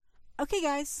Okay,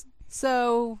 guys.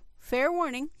 So, fair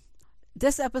warning.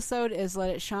 This episode is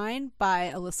Let It Shine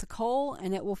by Alyssa Cole,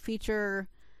 and it will feature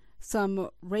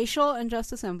some racial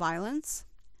injustice and violence,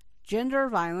 gender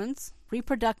violence,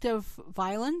 reproductive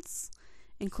violence,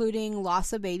 including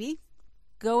loss of baby.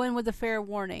 Go in with a fair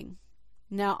warning.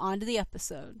 Now, on to the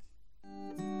episode.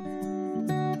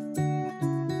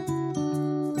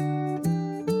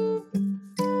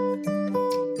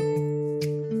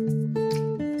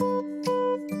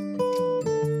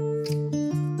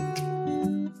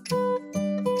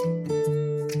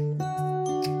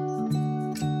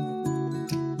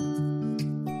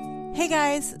 Hey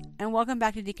guys, and welcome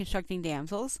back to Deconstructing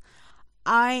Damsels.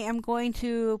 I am going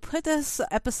to put this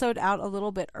episode out a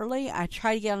little bit early. I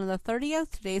tried to get on the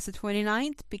 30th. Today's the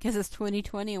 29th because it's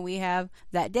 2020 and we have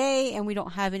that day and we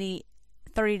don't have any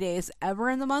 30 days ever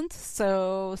in the month.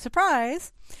 So,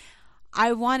 surprise!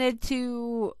 I wanted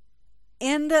to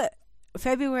end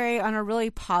February on a really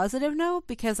positive note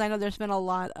because I know there's been a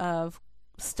lot of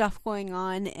stuff going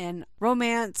on in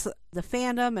romance, the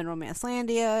fandom, and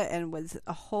Romancelandia, and with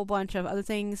a whole bunch of other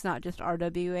things, not just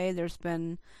RWA. There's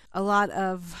been a lot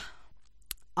of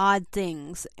odd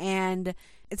things, and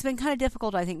it's been kind of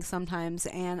difficult, I think, sometimes,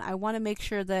 and I want to make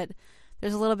sure that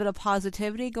there's a little bit of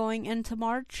positivity going into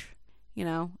March. You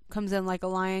know, comes in like a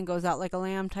lion, goes out like a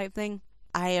lamb type thing.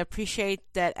 I appreciate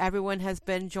that everyone has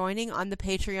been joining on the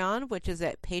Patreon, which is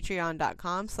at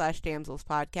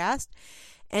patreon.com/damselspodcast.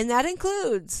 And that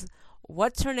includes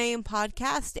What's Her Name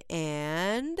Podcast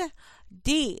and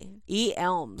D.E.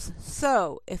 Elms.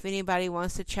 So, if anybody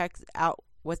wants to check out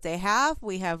what they have,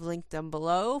 we have linked them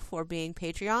below for being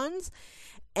Patreons.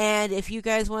 And if you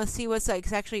guys want to see what's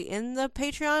actually in the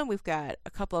Patreon, we've got a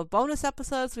couple of bonus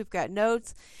episodes, we've got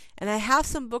notes, and I have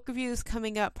some book reviews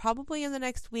coming up probably in the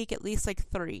next week, at least like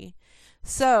 3.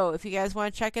 So, if you guys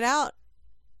want to check it out,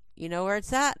 you know where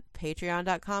it's at,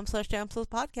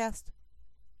 patreon.com/damselspodcast.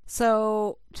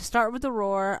 So, to start with the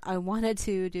roar, I wanted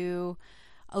to do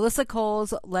Alyssa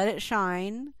Cole's Let It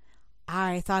Shine.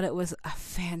 I thought it was a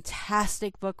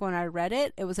fantastic book when I read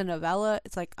it. It was a novella.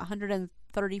 It's like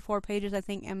 134 pages, I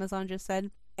think Amazon just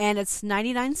said. And it's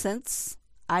 99 cents.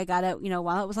 I got it,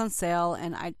 while it was on sale,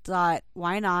 and I thought,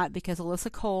 why not? Because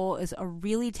Alyssa Cole is a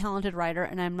really talented writer,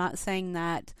 and I'm not saying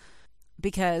that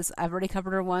because I've already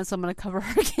covered her once, so I'm going to cover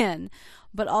her again.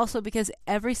 But also because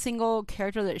every single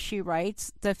character that she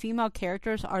writes, the female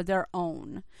characters are their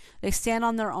own. They stand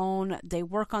on their own. They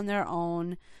work on their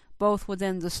own, both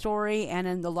within the story and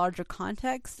in the larger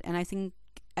context. And I think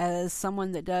as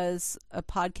someone that does a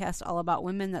podcast all about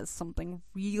women, that's something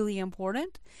really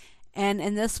important. And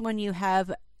in this one, you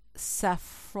have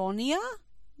Saffronia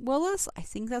Willis, I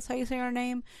think that's how you say her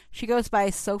name. She goes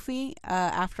by Sophie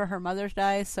after her mother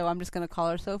dies, so I'm just going to call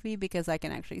her Sophie because I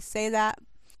can actually say that.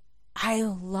 I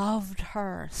loved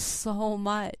her so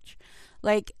much.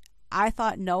 Like, I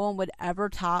thought no one would ever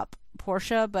top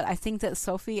Portia, but I think that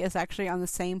Sophie is actually on the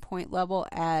same point level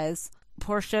as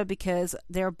Portia because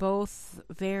they're both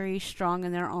very strong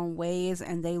in their own ways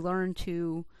and they learn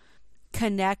to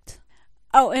connect.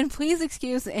 Oh, and please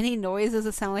excuse any noises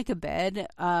that sound like a bed.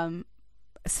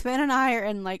 Sven and I are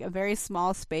in like a very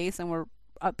small space and we're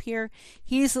up here.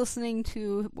 He's listening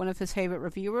to one of his favorite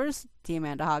reviewers, D.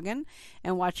 Amanda Hagen,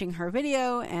 and watching her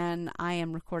video, and I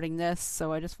am recording this,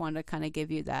 so I just wanted to kind of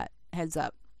give you that heads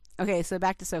up. Okay, so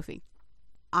back to Sophie.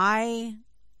 I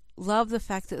love the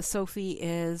fact that Sophie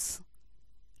is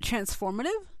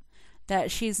transformative, that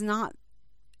she's not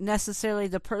necessarily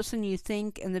the person you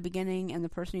think in the beginning and the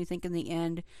person you think in the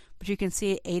end, but you can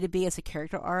see A to B as a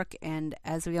character arc, and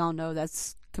as we all know,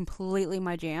 that's completely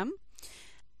my jam.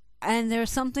 And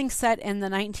there's something set in the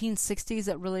 1960s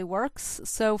that really works.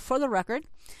 So for the record,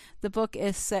 the book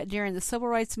is set during the Civil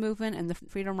Rights Movement and the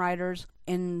Freedom Riders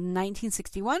in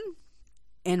 1961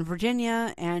 in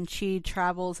Virginia, and she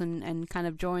travels and kind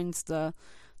of joins the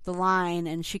line,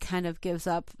 and she kind of gives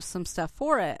up some stuff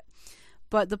for it.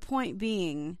 But the point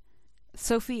being,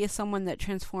 Sophie is someone that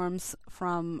transforms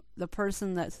from the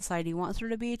person that society wants her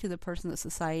to be to the person that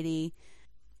society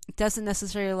doesn't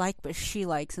necessarily like, but she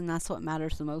likes, and that's what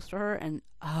matters the most to her. And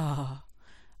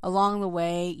along the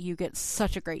way, you get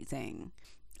such a great thing.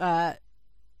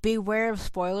 Beware of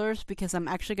spoilers, because I'm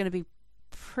actually going to be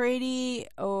pretty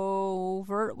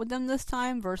overt with them this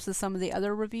time versus some of the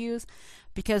other reviews,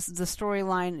 because the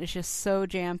storyline is just so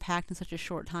jam-packed in such a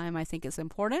short time. I think it's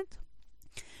important.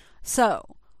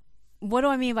 So, what do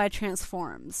I mean by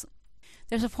transforms?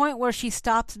 There's a point where she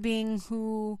stops being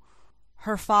who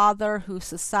her father, who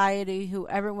society, who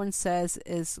everyone says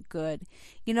is good.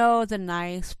 You know, the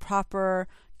nice, proper,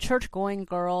 church-going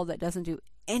girl that doesn't do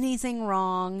anything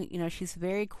wrong. She's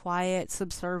very quiet,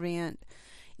 subservient,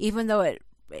 even though it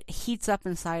heats up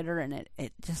inside her, and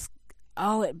it just,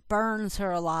 it burns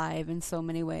her alive in so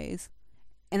many ways.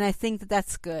 And I think that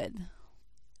that's good.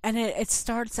 And it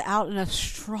starts out in a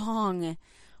strong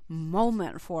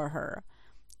moment for her.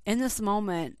 In this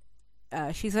moment,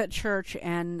 she's at church,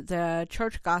 and the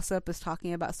church gossip is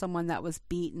talking about someone that was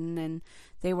beaten and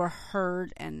they were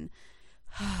hurt, and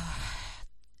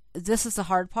this is the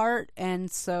hard part.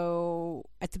 And so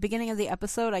at the beginning of the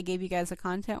episode, I gave you guys a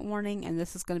content warning, and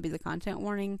this is going to be the content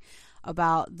warning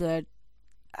about the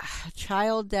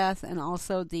child death and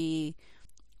also the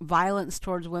violence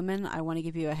towards women. I want to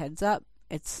give you a heads up.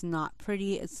 It's not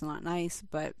pretty, it's not nice,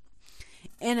 but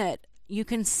in it, you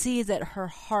can see that her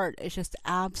heart is just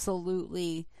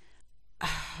absolutely,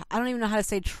 I don't even know how to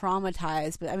say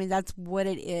traumatized, but I mean, that's what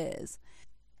it is.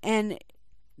 And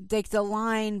the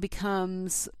line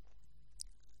becomes,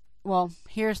 well,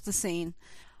 here's the scene.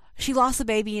 She lost the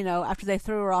baby, after they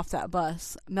threw her off that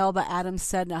bus, Melba Adams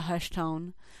said in a hushed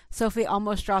tone. Sophie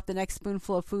almost dropped the next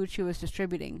spoonful of food she was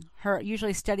distributing. Her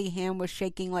usually steady hand was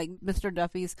shaking like Mr.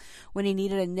 Duffy's when he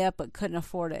needed a nip but couldn't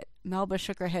afford it. Melba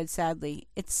shook her head sadly.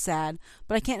 It's sad,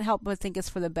 but I can't help but think it's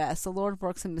for the best. The Lord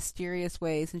works in mysterious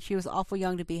ways, and she was awful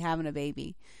young to be having a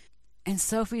baby. And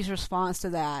Sophie's response to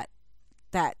that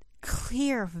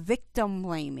clear victim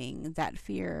blaming, that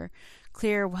clear,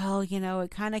 well,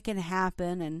 it kind of can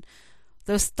happen, and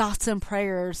those thoughts and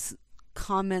prayers,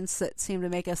 comments that seem to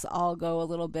make us all go a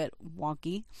little bit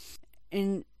wonky.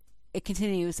 And it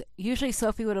continues, usually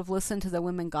Sophie would have listened to the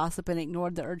women gossip and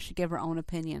ignored the urge to give her own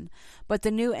opinion, but the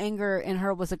new anger in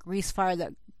her was a grease fire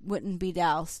that wouldn't be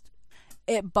doused.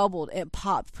 It bubbled, it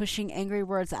popped, pushing angry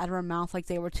words out of her mouth like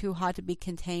they were too hot to be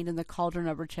contained in the cauldron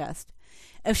of her chest.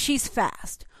 If she's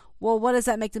fast, well, what does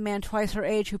that make the man twice her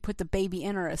age who put the baby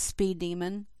in her, a speed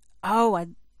demon? Oh, I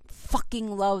fucking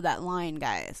love that line,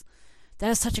 guys.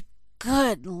 That is such a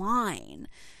good line.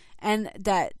 And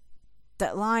that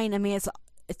line, I mean,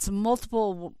 it's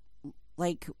multiple,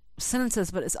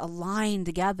 sentences, but it's a line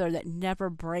together that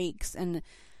never breaks. And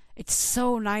it's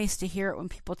so nice to hear it when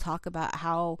people talk about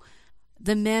how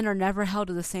the men are never held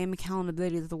to the same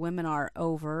accountability that the women are,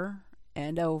 over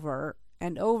and over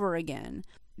and over again.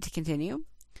 To continue,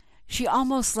 she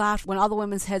almost laughed when all the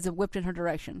women's heads had whipped in her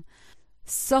direction.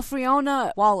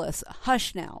 Sophrona Wallace,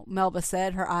 hush now, Melba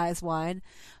said, her eyes wide.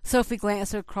 Sophie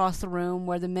glanced across the room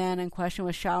where the man in question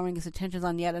was showering his attentions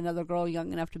on yet another girl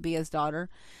young enough to be his daughter.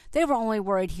 They were only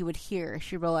worried he would hear,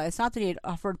 she realized, not that he had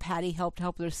offered Patty help to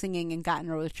help with her singing and gotten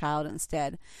her with child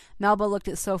instead. Melba looked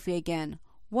at Sophie again.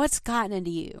 What's gotten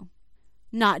into you?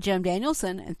 Not Jim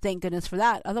Danielson, and thank goodness for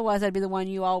that. Otherwise, I'd be the one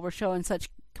you all were showing such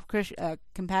Christian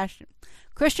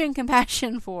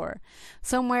compassion for.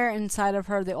 Somewhere inside of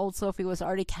her, the old Sophie was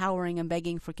already cowering and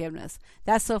begging forgiveness.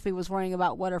 That Sophie was worrying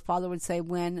about what her father would say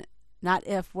when, not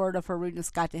if, word of her rudeness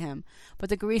got to him. But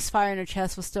the grease fire in her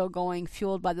chest was still going,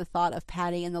 fueled by the thought of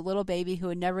Patty and the little baby who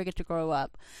would never get to grow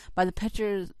up, by the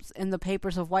pictures in the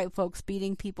papers of white folks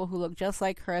beating people who looked just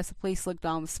like her as the police looked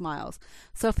on with smiles.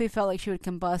 Sophie felt like she would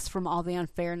combust from all the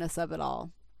unfairness of it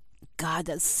all. God,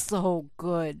 that's so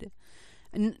good.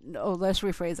 Let's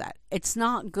rephrase that. It's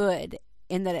not good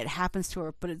in that it happens to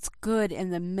her, but it's good in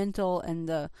the mental and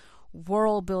the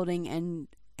world building,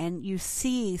 and you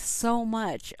see so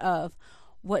much of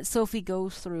what Sophie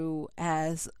goes through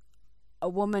as a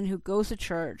woman who goes to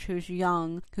church, who's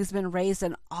young, who's been raised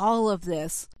in all of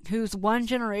this, who's one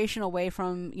generation away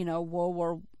from, World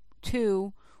War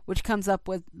II, which comes up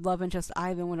with love interest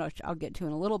Ivan, which I'll get to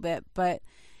in a little bit, but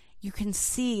you can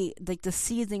see the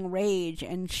seething rage,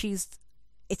 and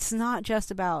it's not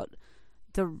just about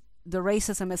the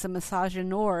racism, it's a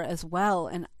misogynoir as well,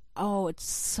 and it's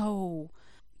so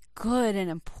good and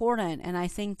important. And I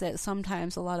think that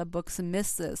sometimes a lot of books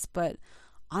miss this, but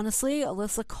honestly,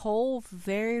 Alyssa Cole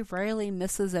very rarely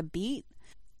misses a beat,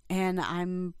 and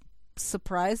I'm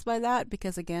surprised by that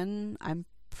because, again, I'm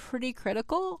pretty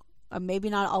critical. Maybe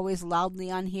not always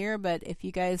loudly on here, but if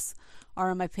you guys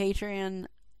are on my Patreon,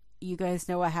 you guys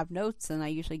know I have notes, and I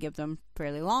usually give them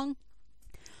fairly long.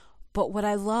 But what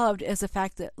I loved is the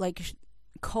fact that,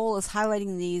 Cole is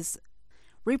highlighting these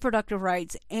reproductive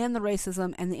rights and the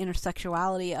racism and the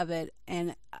intersexuality of it.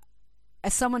 And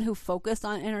as someone who focused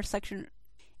on intersectional,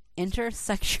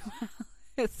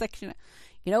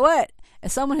 you know what?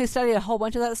 As someone who studied a whole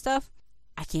bunch of that stuff,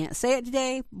 I can't say it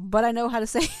today, but I know how to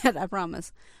say it, I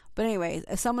promise. But anyways,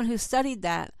 as someone who studied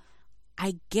that,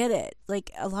 I get it.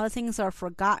 A lot of things are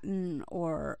forgotten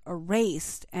or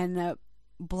erased, and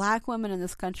Black women in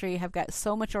this country have got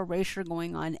so much erasure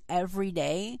going on every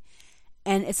day,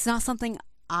 and it's not something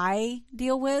I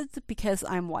deal with because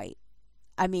I'm white.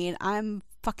 I mean, I'm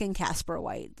fucking Casper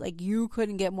white. Like, you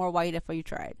couldn't get more white if you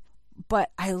tried.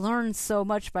 But I learned so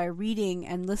much by reading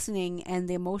and listening, and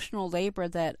the emotional labor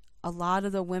that a lot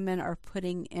of the women are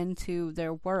putting into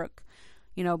their work.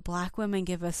 You know, Black women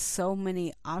give us so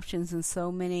many options and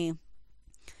so many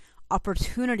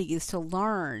opportunities to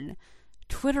learn.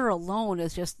 Twitter alone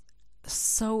is just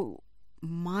so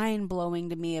mind-blowing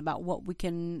to me about what we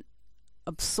can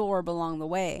absorb along the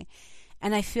way.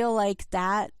 And I feel like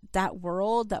that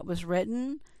world that was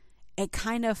written, it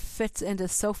kind of fits into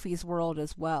Sophie's world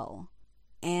as well.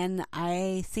 And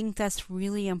I think that's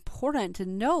really important to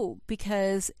know,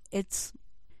 because it's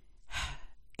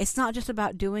not just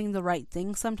about doing the right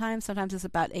thing sometimes. Sometimes it's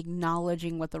about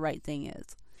acknowledging what the right thing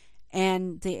is.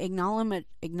 And the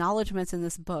acknowledgments in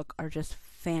this book are just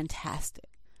fantastic.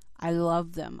 I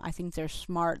love them. I think they're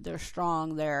smart, they're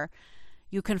strong,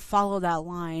 you can follow that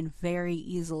line very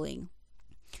easily.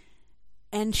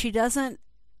 And she doesn't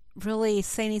really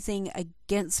say anything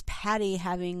against Patty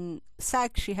having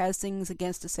sex. She has things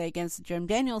to say against Jim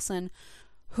Danielson,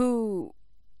 who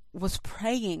was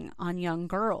preying on young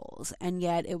girls, and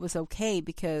yet it was okay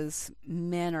because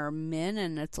men are men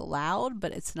and it's allowed,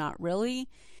 but it's not really.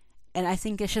 And I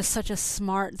think it's just such a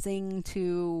smart thing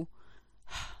to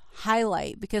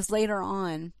highlight, because later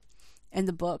on in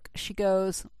the book, she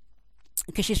goes,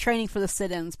 because she's training for the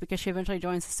sit-ins, because she eventually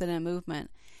joins the sit-in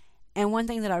movement. And one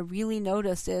thing that I really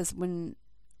noticed is when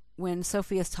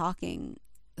Sophie is talking,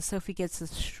 Sophie gets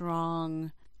this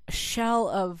strong shell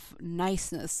of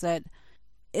niceness that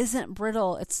isn't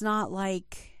brittle. It's not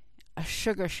like a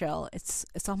sugar shell.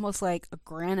 It's almost like a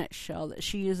granite shell that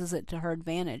she uses it to her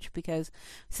advantage because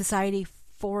society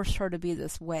forced her to be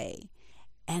this way.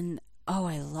 And oh,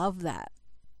 I love that.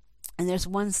 And there's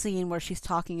one scene where she's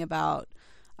talking about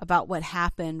what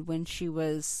happened when she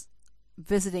was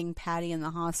visiting Patty in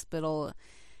the hospital,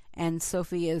 and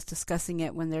Sophie is discussing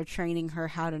it when they're training her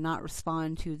how to not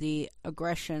respond to the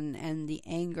aggression and the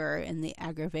anger and the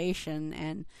aggravation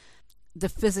and the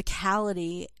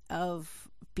physicality of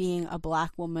being a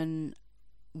Black woman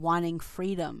wanting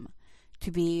freedom,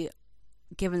 to be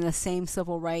given the same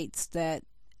civil rights that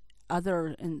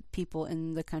other people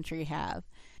in the country have.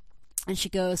 And she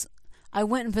goes, I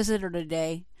went and visited her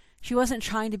today. She wasn't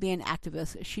trying to be an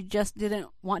activist. She just didn't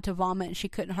want to vomit, and she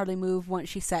couldn't hardly move once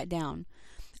she sat down.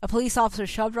 A police officer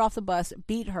shoved her off the bus,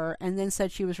 beat her, and then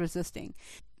said she was resisting.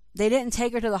 They didn't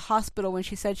take her to the hospital when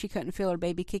she said she couldn't feel her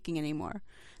baby kicking anymore.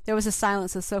 There was a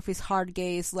silence as Sophie's hard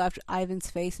gaze left Ivan's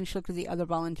face, and she looked at the other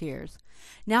volunteers.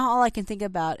 Now all I can think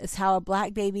about is how a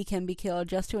Black baby can be killed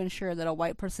just to ensure that a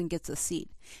white person gets a seat.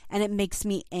 And it makes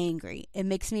me angry. It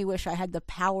makes me wish I had the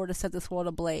power to set this world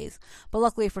ablaze. But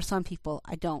luckily for some people,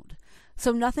 I don't.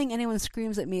 So nothing anyone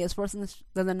screams at me is worse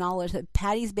than the knowledge that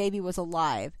Patty's baby was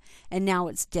alive, and now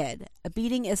it's dead. A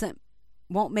beating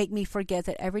won't make me forget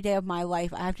that every day of my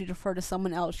life I have to defer to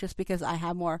someone else just because I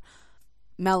have more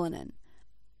melanin.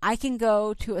 I can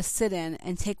go to a sit-in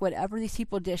and take whatever these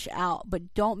people dish out,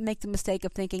 but don't make the mistake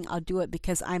of thinking I'll do it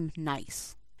because I'm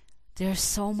nice. There's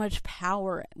so much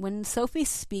power. When Sophie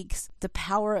speaks, the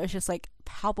power is just like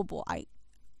palpable.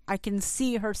 I can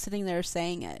see her sitting there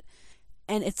saying it.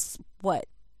 And it's,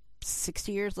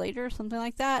 60 years later, something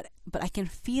like that? But I can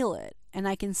feel it, and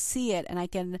I can see it, and I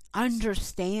can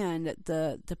understand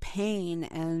the pain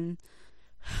and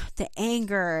the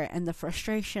anger and the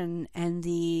frustration and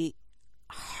the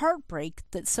heartbreak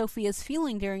that Sophie is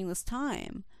feeling during this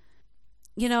time.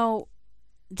 You know,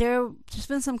 there's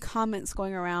been some comments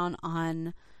going around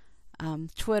on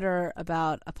Twitter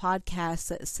about a podcast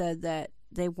that said that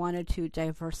they wanted to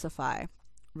diversify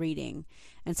reading,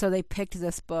 and so they picked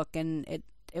this book, and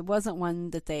it wasn't one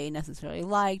that they necessarily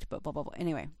liked, but blah blah blah.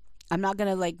 Anyway, I'm not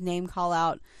gonna name call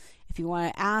out. If you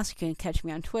want to ask, you can catch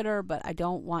me on Twitter, but I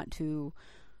don't want to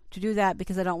do that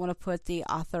because I don't want to put the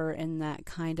author in that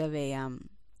kind of a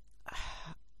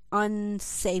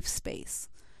unsafe space.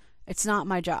 It's not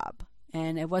my job,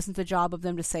 and it wasn't the job of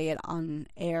them to say it on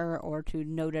air or to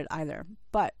note it either.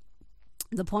 But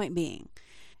the point being,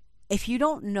 if you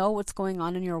don't know what's going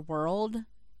on in your world,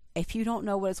 if you don't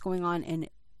know what's going on in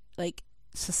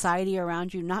society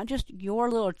around you, not just your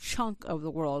little chunk of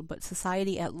the world, but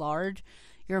society at large,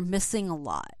 you're missing a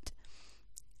lot.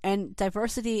 And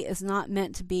diversity is not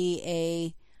meant to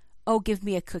be give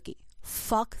me a cookie.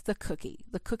 Fuck the cookie.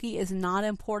 The cookie is not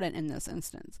important in this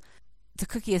instance. The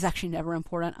cookie is actually never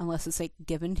important unless it's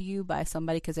given to you by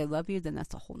somebody because they love you. Then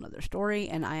that's a whole nother story,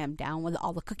 and I am down with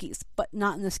all the cookies, but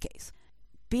not in this case.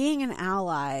 Being an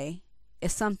ally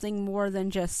is something more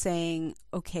than just saying,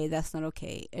 okay, that's not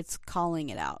okay. It's calling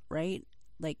it out, right?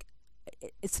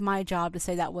 it's my job to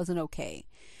say that wasn't okay.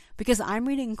 Because I'm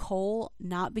reading Cole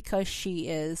not because she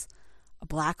is a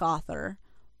black author,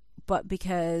 but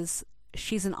because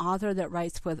she's an author that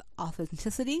writes with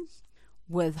authenticity,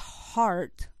 with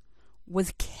heart,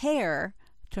 with care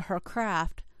to her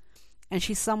craft, and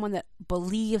she's someone that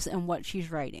believes in what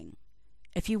she's writing.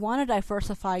 If you want to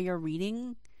diversify your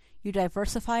reading, you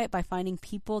diversify it by finding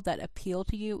people that appeal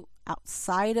to you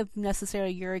outside of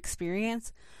necessarily your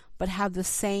experience, but have the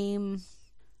same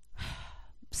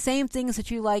things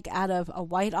that you like out of a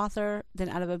white author than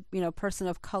out of a person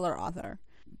of color author.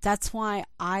 That's why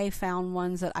I found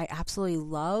ones that I absolutely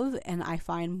love, and I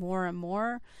find more and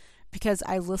more because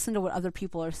I listen to what other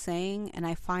people are saying and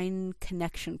I find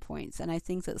connection points. And I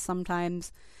think that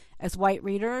sometimes as white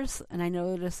readers, and I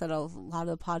notice that a lot of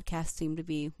the podcasts seem to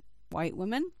be white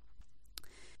women,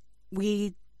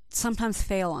 we sometimes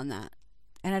fail on that.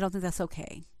 And I don't think that's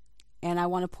okay. And I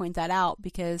want to point that out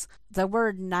because the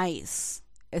word nice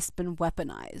has been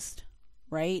weaponized,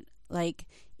 right? Like,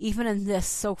 even in this,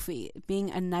 Sophie,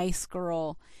 being a nice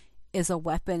girl is a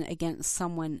weapon against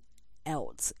someone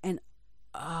else. And,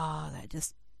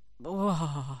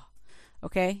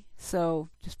 okay? So,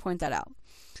 just point that out.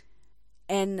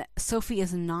 And Sophie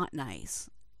is not nice.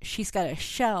 She's got a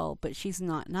shell, but she's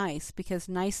not nice, because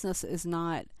niceness is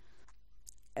not,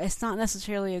 it's not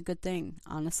necessarily a good thing,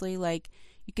 honestly. Like,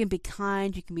 you can be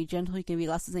kind, you can be gentle, you can be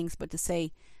lots of things, but to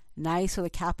say nice with a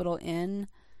capital N,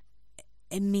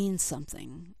 it means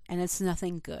something, and it's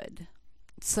nothing good.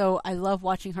 So I love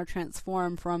watching her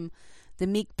transform from the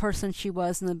meek person she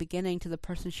was in the beginning to the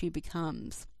person she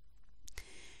becomes.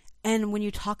 And when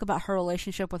you talk about her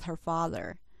relationship with her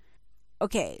father,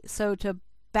 okay, so to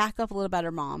back up a little about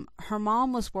her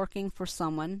mom was working for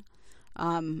someone,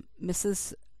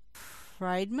 Mrs.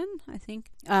 Friedman, I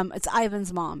think. It's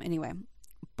Ivan's mom, anyway.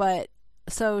 But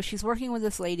so she's working with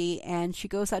this lady, and she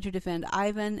goes out to defend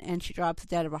Ivan, and she drops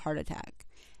dead of a heart attack.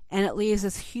 And it leaves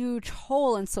this huge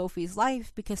hole in Sophie's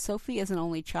life, because Sophie is an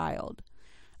only child.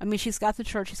 I mean, she's got the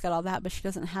church, she's got all that, but she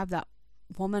doesn't have that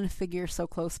woman figure so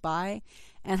close by.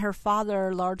 And her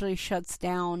father largely shuts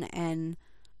down and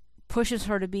pushes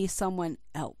her to be someone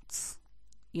else,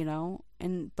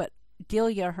 but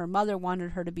Delia, her mother,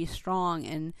 wanted her to be strong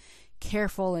and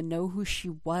careful and know who she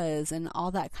was and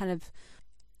all that kind of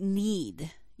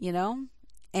need,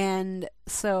 and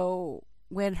so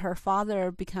when her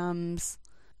father becomes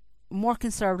more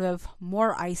conservative,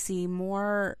 more icy,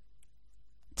 more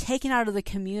taken out of the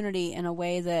community in a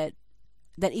way that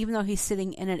even though he's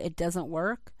sitting in it, it doesn't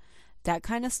work, that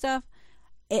kind of stuff,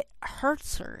 it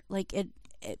hurts her. Like, it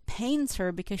pains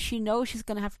her, because she knows she's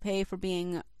going to have to pay for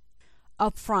being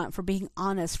upfront, for being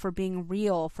honest, for being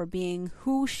real, for being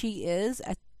who she is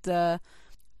at the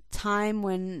time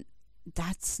when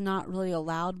that's not really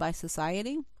allowed by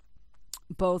society,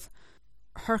 both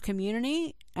her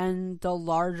community and the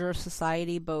larger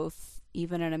society, both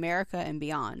even in America and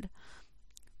beyond.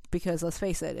 Because let's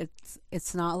face it,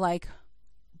 it's not like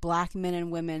black men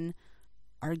and women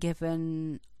are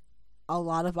given a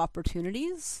lot of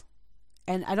opportunities.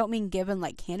 And I don't mean given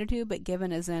like handed to, but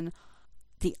given as in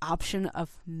the option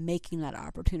of making that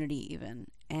opportunity even.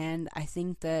 And I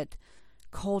think that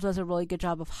Cole does a really good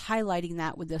job of highlighting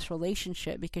that with this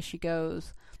relationship, because she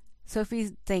goes,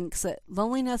 Sophie thinks that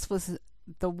loneliness was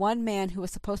the one man who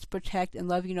was supposed to protect and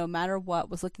love you no matter what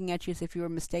was looking at you as if you were a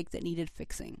mistake that needed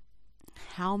fixing.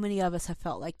 How many of us have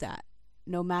felt like that?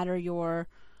 No matter your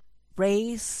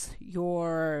race,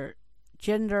 your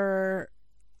gender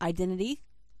identity,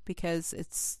 because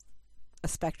it's a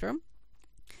spectrum,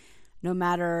 no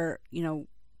matter,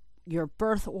 your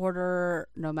birth order,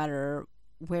 no matter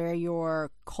where you're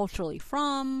culturally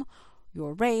from,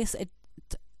 your race,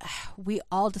 we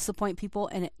all disappoint people,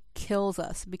 and it kills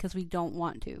us because we don't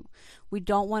want to. We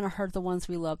don't want to hurt the ones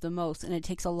we love the most, and it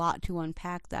takes a lot to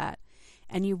unpack that.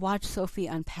 And you watch Sophie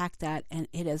unpack that, and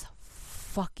it is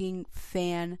fucking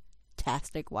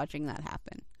fantastic watching that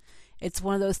happen. It's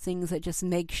one of those things that just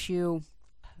makes you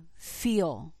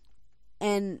feel.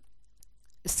 And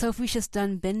Sophie's just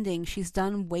done bending. She's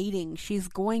done waiting. She's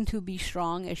going to be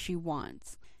strong as she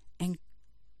wants. And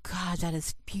God, that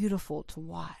is beautiful to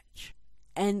watch.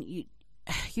 And you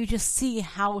just see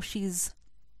how she's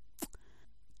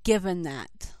given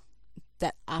that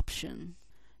option,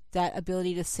 that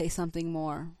ability to say something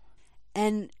more.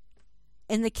 And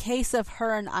in the case of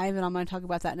her and Ivan, I'm going to talk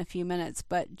about that in a few minutes,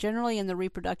 but generally in the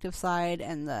reproductive side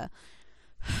and the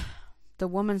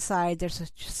woman's side, there's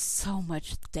just so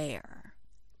much there.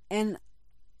 And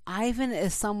Ivan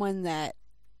is someone that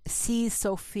sees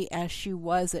Sophie as she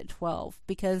was at 12,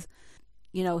 because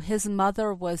his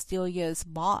mother was Delia's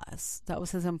boss. That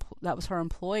was that was her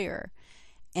employer.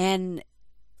 And,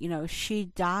 she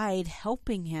died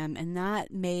helping him, and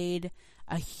that made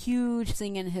a huge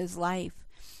thing in his life.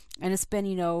 And it's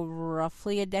been,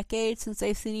 roughly a decade since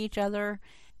they've seen each other.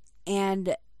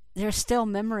 And there's still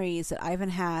memories that Ivan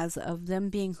has of them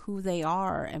being who they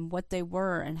are and what they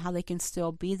were and how they can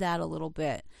still be that a little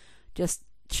bit. Just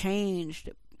changed.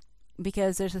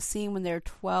 Because there's a scene when they're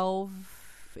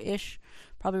 12-ish,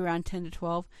 probably around 10 to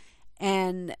 12,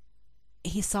 and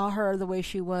he saw her the way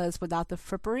she was without the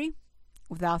frippery,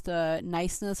 without the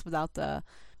niceness, without the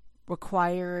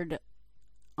required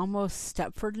almost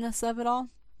Stepfordness of it all.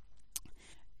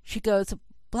 She goes,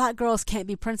 "Black girls can't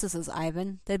be princesses,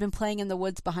 Ivan." They'd been playing in the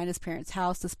woods behind his parents'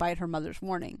 house despite her mother's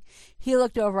warning. He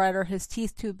looked over at her, his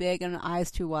teeth too big and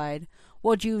eyes too wide.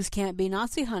 "Well, Jews can't be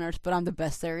Nazi hunters, but I'm the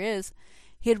best there is."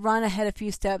 He had run ahead a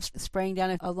few steps, spraying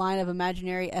down a line of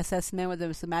imaginary SS men with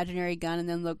his imaginary gun, and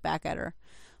then looked back at her.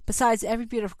 "Besides, every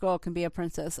beautiful girl can be a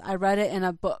princess. I read it in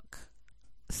a book."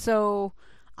 So,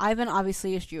 Ivan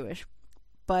obviously is Jewish,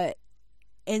 but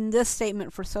in this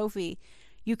statement for Sophie,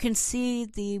 you can see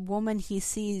the woman he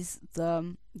sees,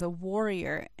 the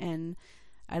warrior, and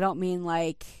I don't mean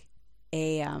like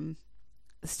a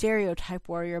stereotype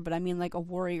warrior, but I mean like a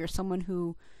warrior, someone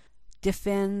who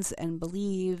defends and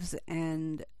believes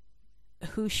and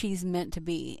who she's meant to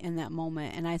be in that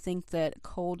moment. And I think that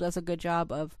Cole does a good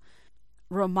job of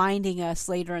reminding us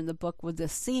later in the book with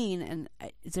this scene, and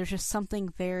there's just something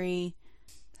very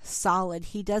solid.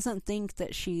 He doesn't think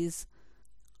that she's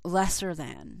lesser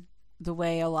than the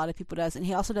way a lot of people does, and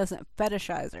he also doesn't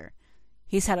fetishize her.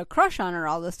 He's had a crush on her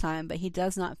all this time, but he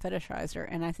does not fetishize her,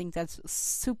 and I think that's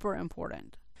super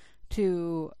important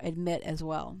to admit as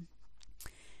well.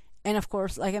 And of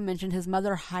course, like I mentioned, his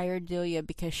mother hired Delia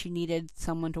because she needed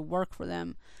someone to work for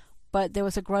them. But there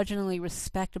was a grudgingly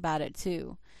respect about it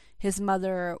too. His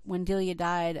mother, when Delia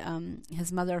died,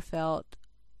 his mother felt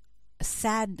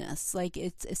sadness. Like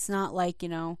it's not like,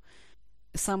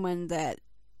 someone that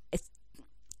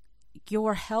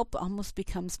your help almost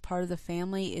becomes part of the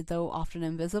family, though often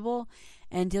invisible.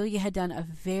 And Delia had done a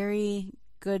very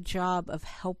good job of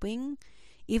helping,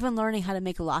 even learning how to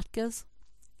make latkes.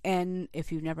 And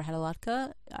if you've never had a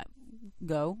latke,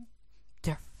 go.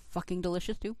 They're fucking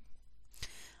delicious too.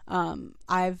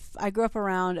 I grew up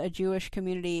around a Jewish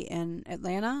community in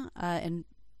Atlanta, in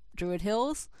Druid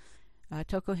Hills,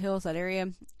 Toco Hills, that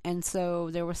area, and so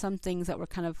there were some things that were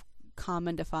kind of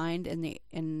common to find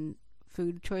in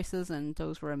food choices, and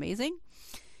those were amazing.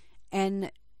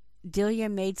 And Delia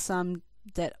made some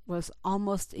that was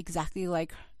almost exactly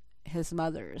like his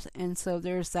mother's, and so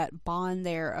there's that bond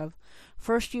there of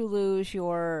first you lose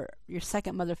your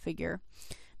second mother figure,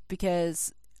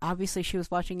 because obviously she was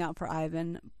watching out for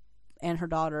Ivan and her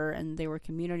daughter, and they were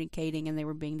communicating and they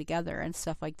were being together and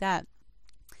stuff like that.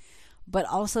 But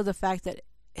also the fact that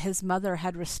his mother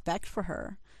had respect for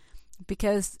her,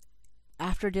 because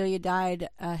after Delia died,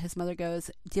 his mother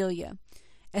goes, "Delia,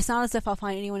 it's not as if I'll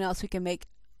find anyone else who can make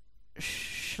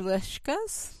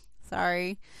shlishkas,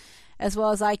 as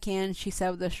well as I can," she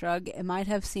said with a shrug. It might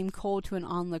have seemed cold to an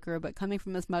onlooker, but coming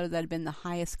from his mother, that had been the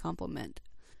highest compliment.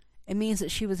 It means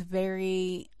that she was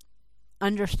very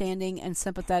understanding and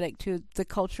sympathetic to the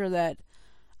culture that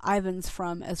Ivan's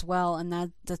from as well, and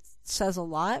that says a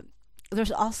lot.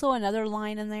 There's also another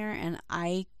line in there, and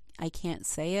I can't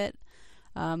say it,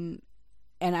 and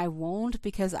I won't,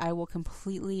 because I will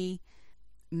completely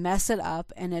mess it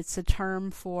up, and it's a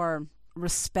term for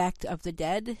respect of the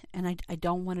dead, and I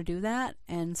don't want to do that,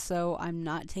 and so I'm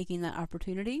not taking that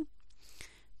opportunity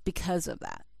because of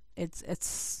that.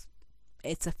 It's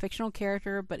a fictional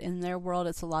character, but in their world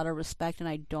it's a lot of respect, and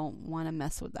I don't want to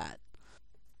mess with that.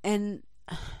 And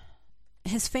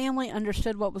his family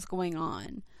understood what was going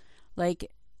on.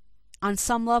 Like, on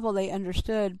some level they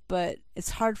understood, but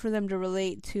it's hard for them to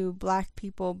relate to black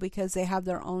people because they have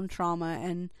their own trauma,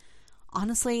 and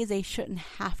honestly they shouldn't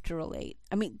have to relate.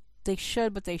 I mean, they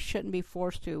should, but they shouldn't be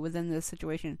forced to within this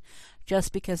situation,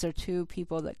 just because they're two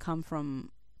people that come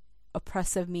from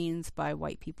oppressive means by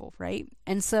white people, right?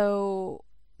 And so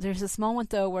there's this moment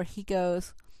though where he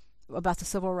goes about the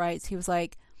civil rights. He was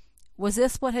like, was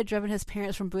this what had driven his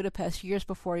parents from Budapest years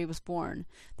before he was born?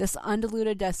 This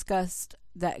undiluted disgust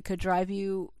that could drive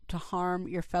you to harm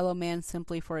your fellow man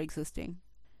simply for existing?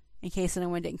 In case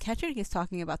anyone didn't catch it, he's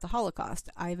talking about the Holocaust.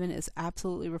 Ivan is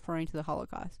absolutely referring to the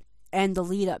Holocaust and the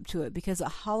lead up to it, because the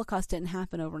Holocaust didn't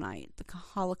happen overnight. The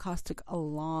Holocaust took a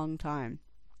long time.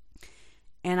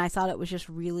 And I thought it was just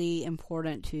really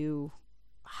important to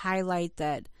highlight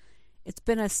that it's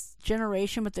been a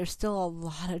generation, but there's still a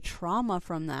lot of trauma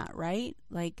from that, right?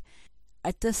 Like,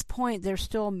 at this point, there's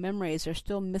still memories. There's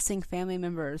still missing family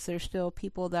members. There's still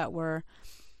people that were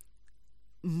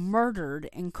murdered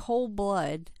in cold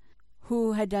blood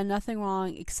who had done nothing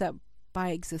wrong except by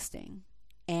existing.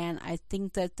 And I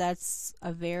think that that's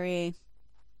a very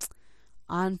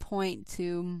on point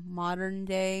to modern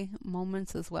day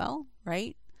moments as well,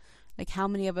 right? Like, how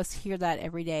many of us hear that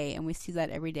every day, and we see that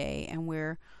every day, and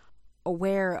we're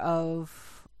aware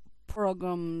of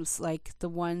programs like the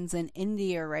ones in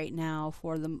India right now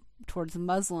towards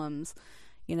Muslims.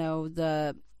 You know,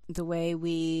 the way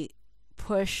we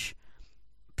push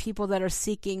people that are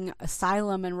seeking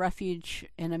asylum and refuge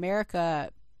in America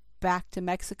back to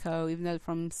Mexico, even though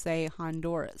from, say,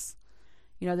 Honduras.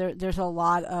 You know, there's a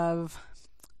lot of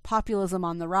populism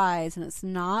on the rise, and it's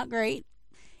not great.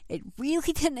 It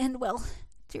really didn't end well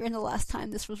during the last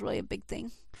time. This was really a big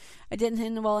thing. It didn't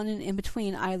end well in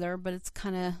between either, but it's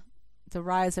kind of, the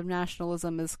rise of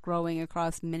nationalism is growing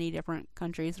across many different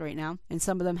countries right now, and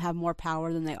some of them have more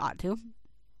power than they ought to,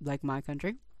 like my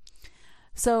country.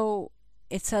 So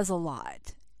it says a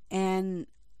lot. And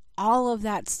all of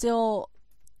that still,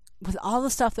 with all the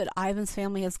stuff that Ivan's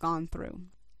family has gone through,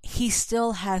 he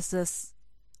still has this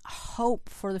hope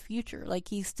for the future. Like,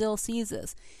 he still sees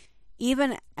this.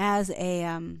 Even as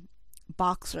a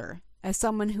boxer, as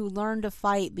someone who learned to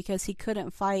fight because he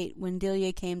couldn't fight when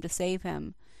Delia came to save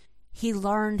him, he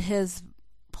learned his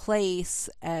place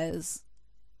as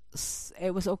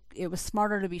it was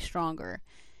smarter to be stronger.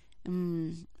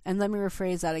 And let me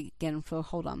rephrase that again. So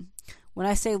hold on. When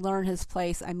I say learn his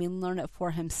place, I mean learn it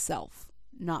for himself,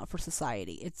 not for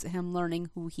society. It's him learning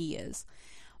who he is.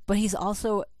 But he's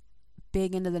also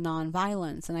big into the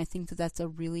nonviolence, and I think that that's a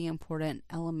really important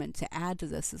element to add to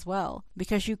this as well,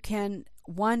 because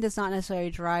one does not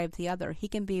necessarily drive the other. He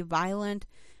can be violent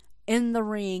in the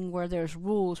ring where there's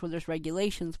rules, where there's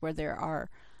regulations, where there are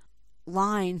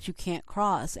lines you can't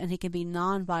cross, and he can be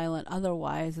nonviolent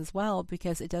otherwise as well,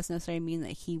 because it doesn't necessarily mean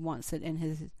that he wants it in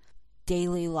his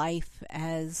daily life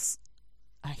as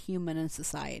a human in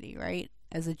society, right?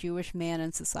 As a Jewish man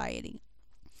in society.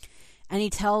 And he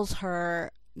tells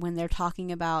her, when they're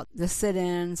talking about the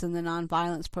sit-ins and the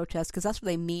nonviolence protests, because that's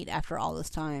where they meet after all this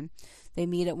time. They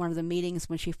meet at one of the meetings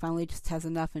when she finally just has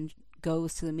enough and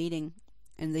goes to the meeting,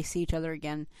 and they see each other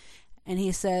again. And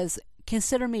he says,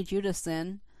 "Consider me Judas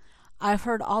then. I've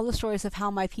heard all the stories of how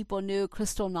my people knew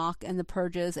Kristallnacht and the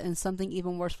purges, and something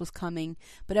even worse was coming,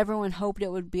 but everyone hoped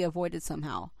it would be avoided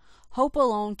somehow. Hope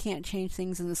alone can't change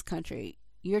things in this country.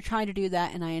 You're trying to do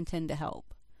that, and I intend to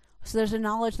help." So there's a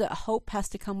knowledge that hope has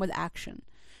to come with action.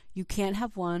 You can't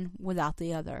have one without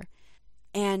the other.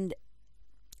 And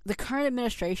the current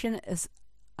administration is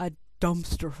a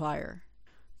dumpster fire.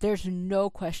 There's no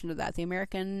question of that. The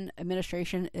American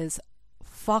administration is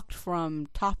fucked from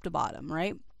top to bottom,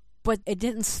 right? But it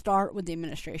didn't start with the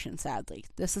administration, sadly.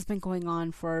 This has been going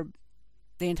on for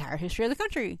the entire history of the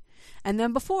country. And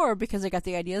then before, because they got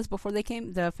the ideas before they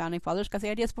came, the founding fathers got the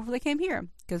ideas before they came here,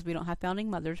 because we don't have founding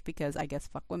mothers, because I guess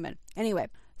fuck women. Anyway,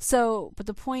 so, but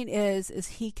the point is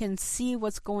he can see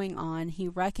what's going on. He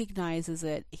recognizes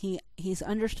it. He's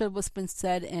understood what's been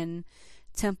said in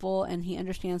Temple, and he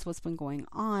understands what's been going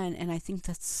on. And I think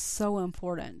that's so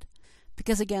important,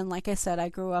 because again, like I said, I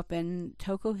grew up in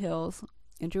Toco Hills,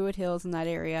 in Druid Hills, in that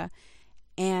area,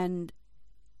 and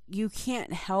you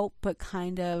can't help but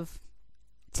kind of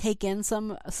take in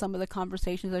some of the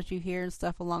conversations that you hear and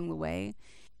stuff along the way.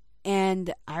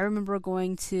 And I remember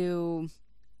going to,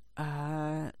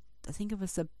 I think it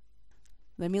was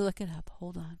let me look it up.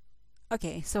 Hold on.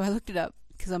 Okay, so I looked it up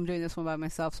because I'm doing this one by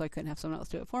myself, so I couldn't have someone else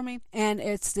do it for me. And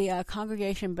it's the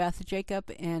Congregation Beth Jacob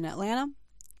in Atlanta.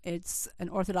 It's an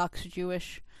Orthodox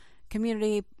Jewish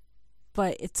community,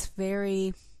 but it's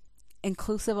very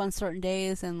inclusive on certain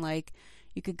days, and like,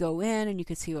 you could go in and you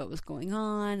could see what was going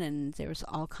on, and there's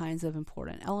all kinds of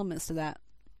important elements to that.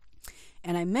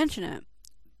 And I mention it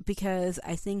because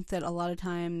I think that a lot of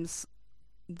times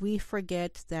we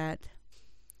forget that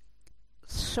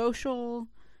social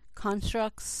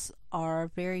constructs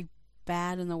are very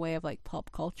bad in the way of like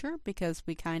pop culture, because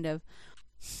we kind of,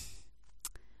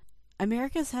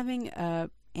 America's having a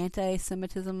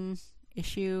anti-Semitism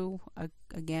issue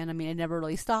again. I mean, it never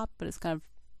really stopped, but it's kind of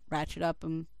ratchet up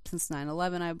since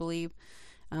 9/11, I believe,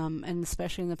 and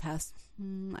especially in the past,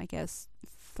 I guess,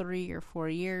 3 or 4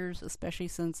 years, especially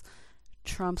since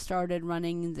Trump started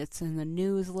running. That's in the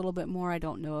news a little bit more. I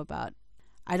don't know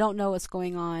what's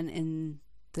going on in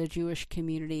the Jewish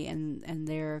community and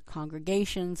their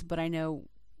congregations, but I know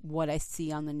what I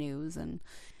see on the news, and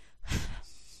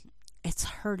it's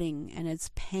hurting, and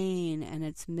it's pain, and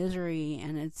it's misery,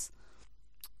 and it's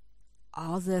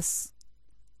all this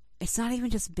it's not even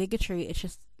just bigotry,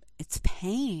 it's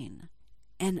pain.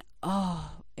 And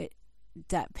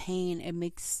that pain, it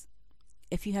makes,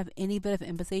 if you have any bit of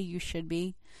empathy, you should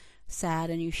be sad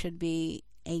and you should be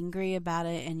angry about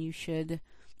it and you should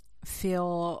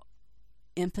feel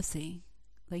empathy.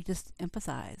 Like, just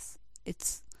empathize.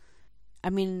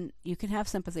 You can have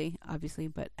sympathy, obviously,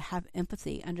 but have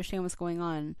empathy. Understand what's going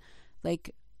on.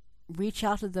 Like, reach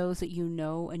out to those that you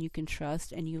know and you can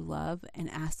trust and you love and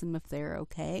ask them if they're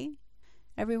okay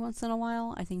every once in a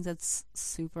while. I think that's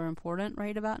super important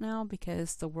right about now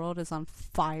because the world is on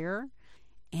fire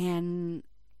and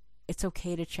it's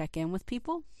okay to check in with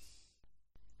people.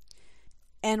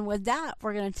 And with that,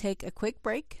 we're going to take a quick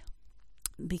break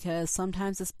because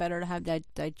sometimes it's better to have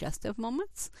digestive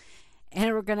moments.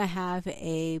 And we're going to have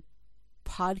a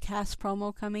podcast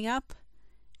promo coming up.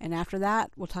 And after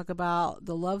that, we'll talk about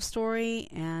the love story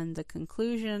and the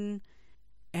conclusion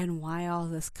and why all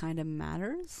this kind of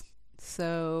matters.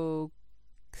 So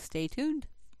stay tuned.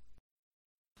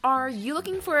 Are you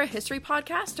looking for a history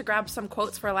podcast to grab some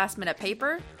quotes for a last-minute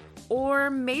paper? Or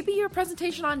maybe your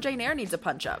presentation on Jane Eyre needs a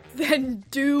punch-up? Then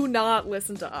do not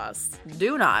listen to us.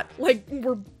 Do not. Like,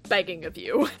 we're begging of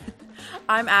you.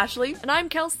 I'm Ashley. And I'm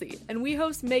Kelsey, and we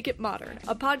host Make It Modern,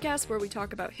 a podcast where we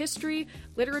talk about history,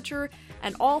 literature,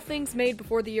 and all things made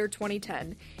before the year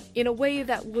 2010, in a way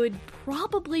that would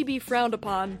probably be frowned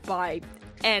upon by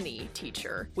any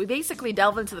teacher. We basically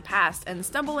delve into the past and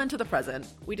stumble into the present.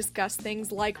 We discuss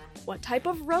things like what type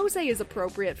of rosé is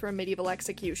appropriate for a medieval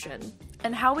execution,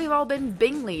 and how we've all been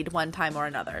Bingley'd one time or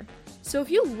another. So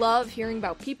if you love hearing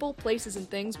about people, places, and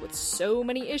things with so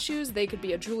many issues they could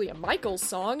be a Julia Michaels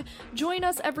song, join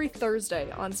us every Thursday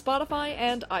on Spotify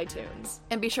and iTunes.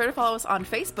 And be sure to follow us on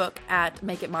Facebook at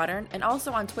Make It Modern, and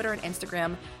also on Twitter and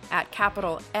Instagram at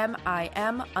 @MIM_podcast.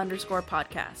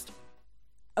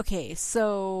 Okay,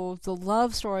 so the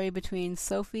love story between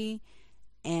Sophie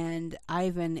and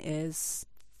Ivan is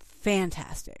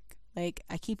fantastic. Like,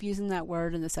 I keep using that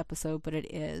word in this episode, but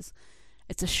it is.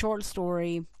 It's a short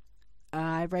story.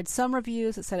 I read some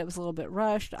reviews that said it was a little bit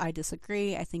rushed. I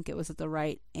disagree. I think it was at the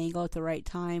right angle at the right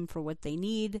time for what they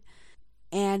need.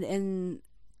 And in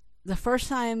the first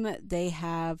time they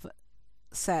have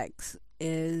sex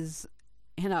is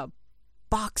in a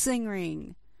boxing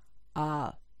ring.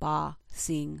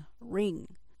 Boxing ring.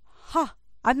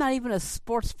 I'm not even a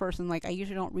sports person. Like, I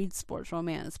usually don't read sports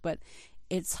romance, but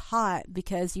it's hot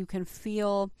because you can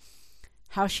feel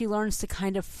how she learns to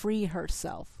kind of free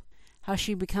herself, how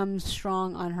she becomes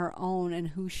strong on her own and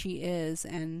who she is,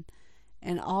 and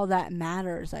all that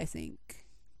matters, I think.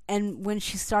 And when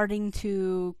she's starting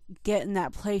to get in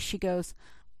that place, she goes,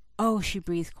 oh, she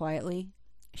breathed quietly.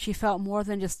 She felt more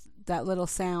than just that little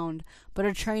sound, but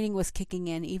her training was kicking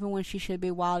in. Even when she should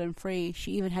be wild and free,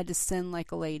 she even had to sin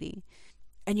like a lady.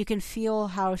 And you can feel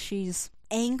how she's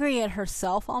angry at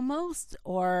herself almost,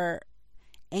 or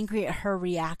angry at her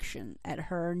reaction, at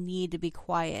her need to be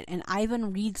quiet. And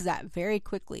Ivan reads that very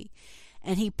quickly,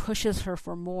 and he pushes her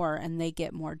for more, and they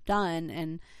get more done,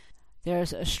 and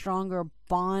there's a stronger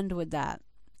bond with that.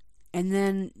 And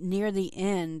then near the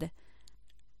end,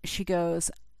 she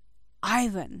goes,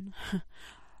 Ivan.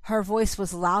 Her voice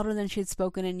was louder than she had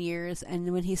spoken in years,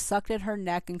 and when he sucked at her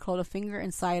neck and curled a finger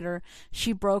inside her,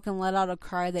 she broke and let out a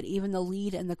cry that even the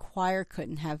lead and the choir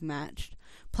couldn't have matched.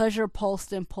 Pleasure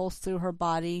pulsed and pulsed through her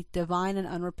body, divine and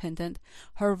unrepentant.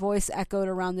 Her voice echoed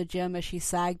around the gym as she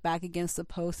sagged back against the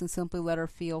post and simply let her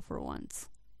feel for once.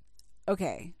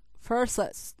 Okay, first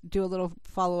let's do a little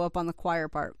follow-up on the choir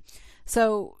part.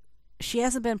 So, she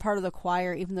hasn't been part of the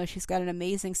choir, even though she's got an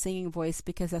amazing singing voice,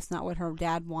 because that's not what her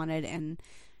dad wanted, and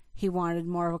he wanted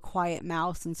more of a quiet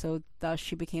mouse, and so thus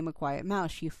she became a quiet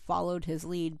mouse. She followed his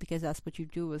lead because that's what you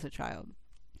do as a child.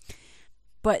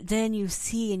 But then you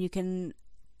see and you can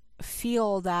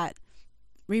feel that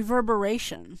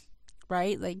reverberation,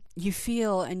 right? Like, you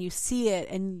feel and you see it,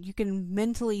 and you can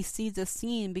mentally see the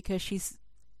scene because she's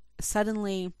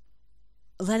suddenly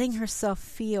letting herself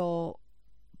feel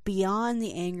beyond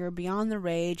the anger, beyond the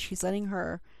rage. She's letting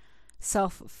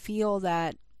herself feel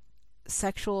that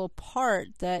sexual part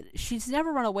that she's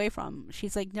never run away from.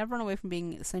 She's like never run away from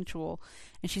being sensual,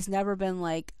 and she's never been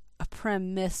like a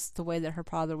prim miss the way that her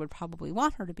father would probably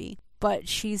want her to be. But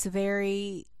she's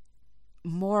very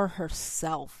more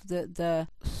herself, the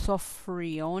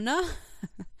Sofriona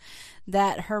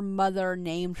that her mother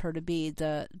named her to be,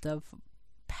 the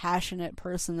passionate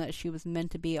person that she was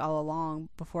meant to be all along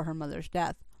before her mother's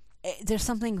death. There's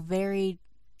something very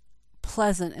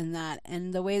pleasant in that,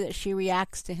 and the way that she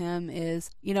reacts to him is,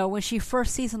 when she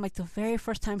first sees him, like the very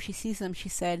first time she sees him, she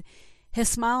said, His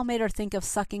smile made her think of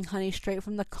sucking honey straight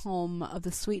from the comb, of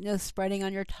the sweetness spreading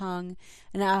on your tongue,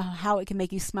 and how it can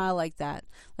make you smile like that,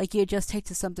 like you had just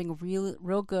tasted something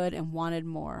real good and wanted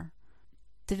more.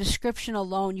 The description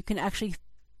alone, you can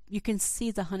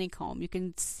see the honeycomb. You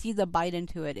can see the bite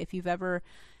into it. If you've ever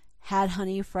had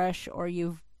honey fresh, or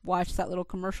you've watched that little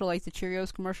commercial, like the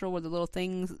Cheerios commercial where the little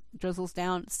thing drizzles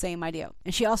down, same idea.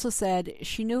 And she also said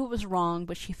she knew it was wrong,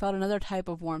 but she felt another type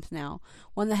of warmth now,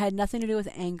 one that had nothing to do with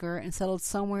anger and settled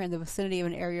somewhere in the vicinity of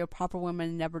an area proper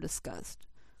women never discussed.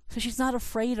 So she's not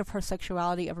afraid of her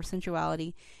sexuality, of her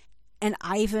sensuality, and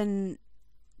Ivan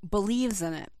believes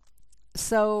in it.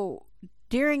 So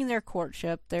during their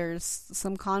courtship, there's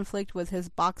some conflict with his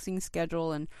boxing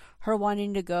schedule and her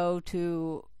wanting to go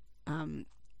to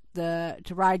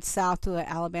to ride south to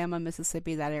Alabama,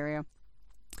 Mississippi, that area.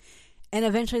 And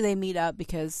eventually they meet up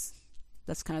because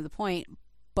that's kind of the point.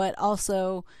 But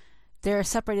also they're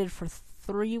separated for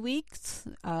 3 weeks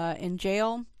in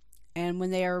jail. And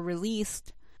when they are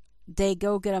released, they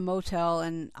go get a motel,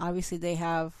 and obviously they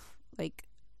have like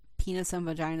penis and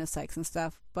vagina sex and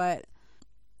stuff. But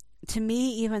to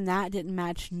me, even that didn't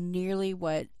match nearly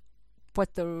what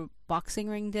the boxing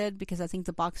ring did, because I think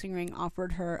the boxing ring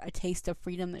offered her a taste of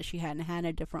freedom that she hadn't had in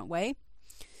a different way.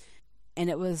 And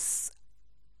it was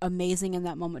amazing in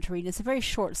that moment to read. It's a very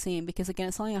short scene because, again,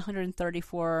 it's only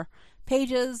 134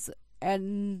 pages,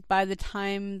 and by the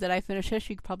time that I finished this,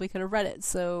 you probably could have read it,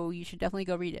 so you should definitely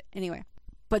go read it. Anyway,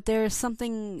 but there's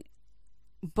something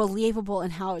believable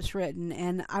in how it's written,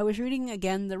 and I was reading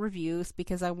again the reviews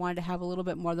because I wanted to have a little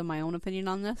bit more than my own opinion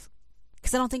on this,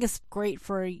 because I don't think it's great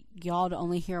for y'all to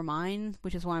only hear mine,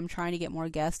 which is why I'm trying to get more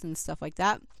guests and stuff like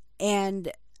that.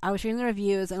 And I was reading the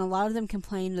reviews, and a lot of them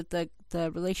complained that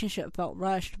the relationship felt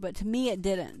rushed, but to me it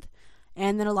didn't.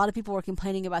 And then a lot of people were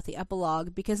complaining about the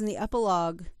epilogue, because in the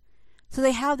epilogue, so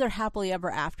they have their happily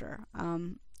ever after,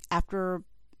 after,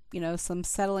 some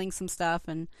settling some stuff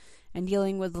and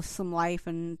dealing with some life,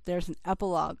 and there's an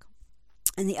epilogue.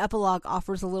 And the epilogue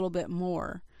offers a little bit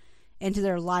more into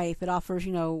their life. It offers,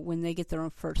 when they get their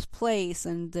own first place,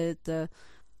 and the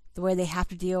way they have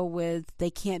to deal with, they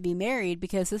can't be married,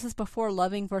 because this is before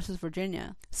Loving versus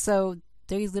Virginia. So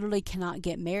they literally cannot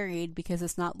get married because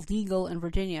it's not legal in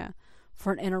Virginia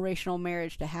for an interracial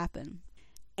marriage to happen.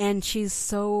 And she's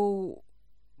so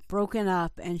broken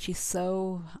up, and she's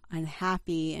so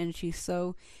unhappy, and she's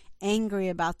so angry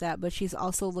about that, but she's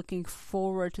also looking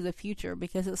forward to the future,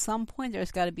 because at some point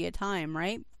there's got to be a time,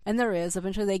 right? And there is.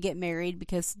 Eventually they get married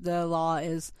because the law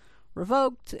is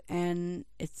revoked and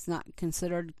it's not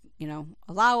considered,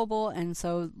 allowable, and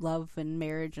so love and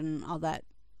marriage and all that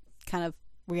kind of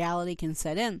reality can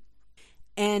set in.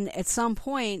 And at some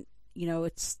point,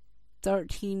 it's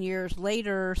 13 years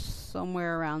later,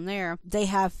 somewhere around there, they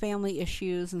have family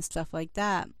issues and stuff like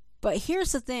that. But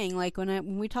here's the thing, like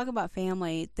when we talk about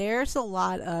family, there's a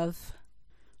lot of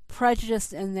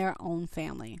prejudice in their own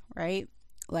family, right?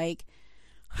 Like,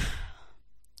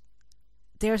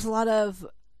 there's a lot of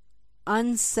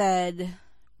unsaid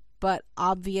but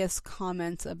obvious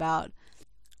comments about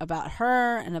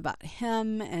her and about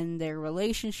him and their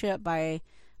relationship by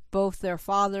both their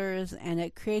fathers, and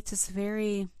it creates this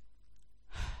very,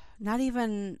 not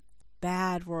even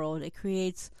bad world, it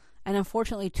creates an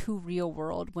unfortunately too real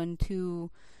world when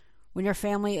your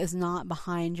family is not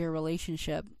behind your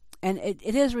relationship. And it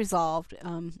is resolved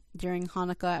during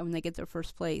Hanukkah when they get their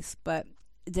first place, but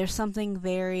there's something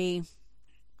very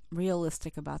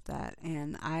realistic about that.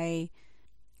 And I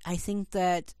think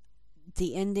that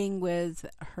the ending with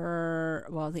her,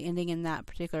 the ending in that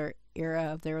particular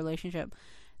era of their relationship,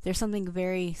 there's something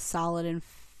very solid and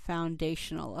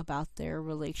foundational about their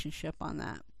relationship on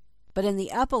that. But in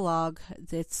the epilogue,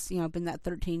 it's, been that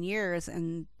 13 years,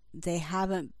 and they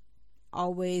haven't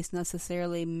always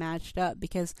necessarily matched up,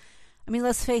 because,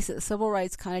 let's face it, civil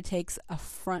rights kind of takes a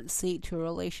front seat to a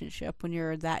relationship when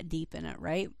you're that deep in it,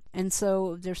 right? And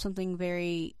so there's something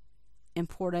very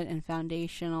important and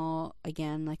foundational,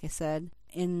 again, like I said,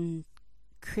 in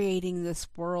creating this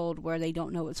world where they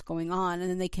don't know what's going on, and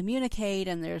then they communicate,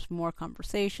 and there's more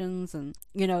conversations, and,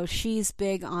 she's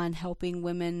big on helping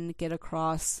women get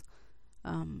across.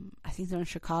 I think they're in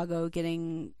Chicago,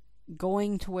 going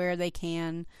to where they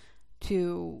can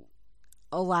to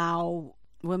allow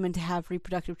women to have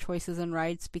reproductive choices and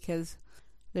rights, because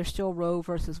there's still Roe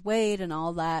versus Wade and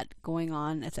all that going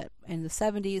on in the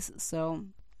 70s. So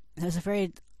there's a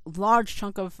very large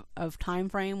chunk of time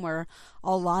frame where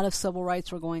a lot of civil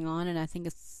rights were going on, and I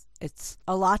think it's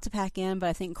a lot to pack in, but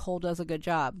I think Cole does a good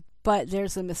job. But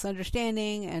there's a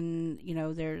misunderstanding, and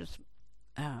there's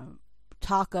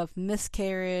talk of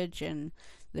miscarriage, and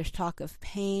there's talk of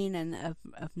pain and of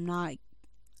not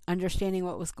understanding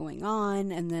what was going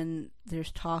on, and then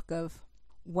there's talk of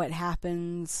what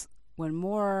happens when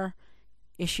more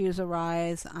issues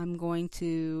arise. I'm going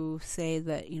to say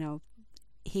that,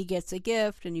 he gets a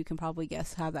gift, and you can probably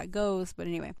guess how that goes, but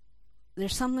anyway.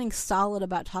 There's something solid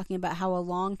about talking about how a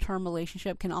long-term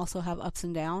relationship can also have ups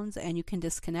and downs, and you can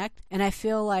disconnect. And I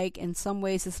feel like in some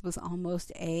ways this was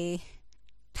almost a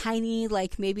tiny,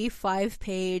 like maybe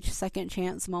 5-page second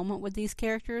chance moment with these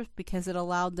characters, because it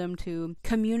allowed them to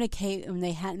communicate when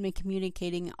they hadn't been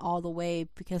communicating all the way,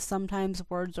 because sometimes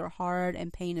words are hard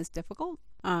and pain is difficult.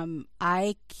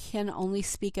 I can only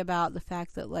speak about the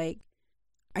fact that, like,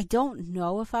 I don't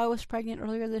know if I was pregnant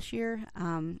earlier this year,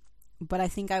 but I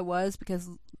think I was, because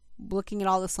looking at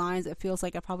all the signs, it feels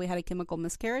like I probably had a chemical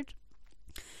miscarriage,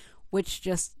 which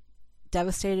just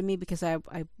devastated me because I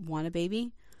want a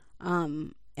baby.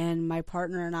 And my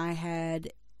partner and I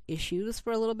had issues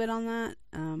for a little bit on that.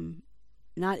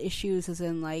 Not issues as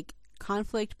in like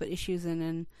conflict, but issues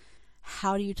in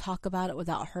how do you talk about it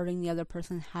without hurting the other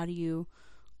person? How do you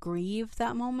grieve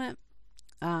that moment?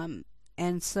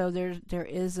 And so there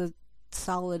is a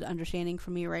solid understanding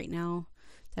for me right now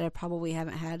that I probably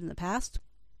haven't had in the past.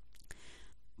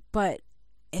 But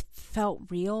it felt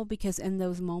real, because in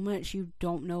those moments you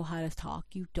don't know how to talk,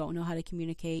 you don't know how to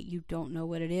communicate, you don't know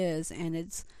what it is, and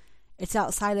it's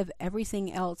outside of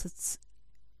everything else. It's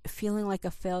feeling like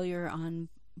a failure on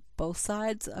both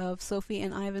sides of Sophie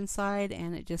and Ivan's side,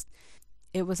 and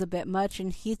it was a bit much.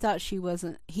 And he thought she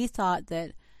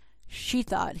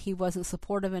thought he wasn't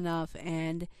supportive enough,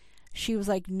 and she was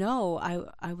like, no,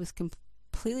 I was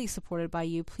completely supported by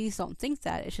you. Please don't think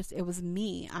that. It was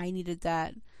me. I needed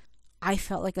that. I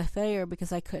felt like a failure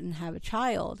because I couldn't have a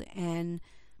child. And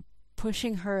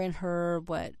pushing her in her,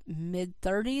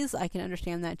 mid-30s, I can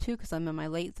understand that too, because I'm in my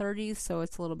late 30s, so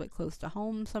it's a little bit close to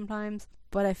home sometimes.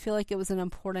 But I feel like it was an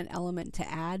important element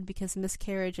to add, because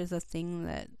miscarriage is a thing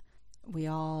that we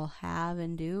all have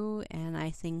and do, and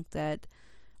I think that,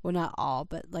 well, not all,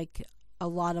 but like a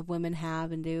lot of women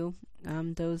have and do,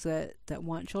 those that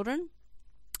want children,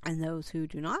 and those who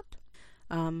do not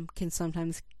can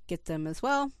sometimes get them as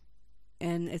well.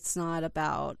 And it's not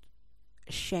about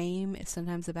shame. It's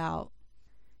sometimes about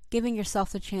giving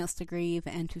yourself the chance to grieve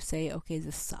and to say, okay,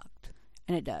 this sucked.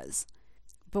 And it does.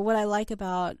 But what I like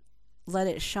about Let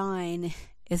It Shine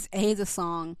is the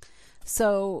song.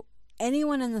 So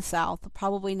anyone in the South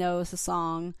probably knows the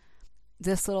song,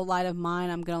 This Little Light of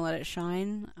Mine, I'm Gonna Let It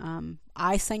Shine.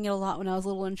 I sang it a lot when I was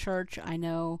little in church. I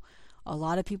know a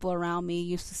lot of people around me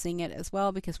used to sing it as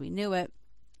well, because we knew it.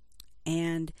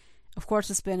 And of course,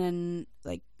 it's been in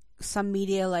like some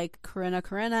media, like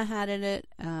Corinna had in it.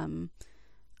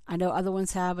 I know other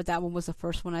ones have, but that one was the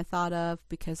first one I thought of,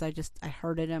 because I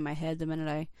heard it in my head the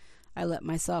minute I let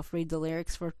myself read the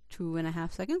lyrics for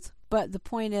 2.5 seconds. But the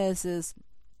point is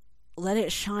Let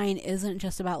It Shine isn't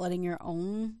just about letting your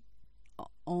own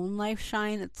life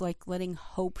shine. It's like letting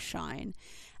hope shine.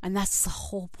 And that's the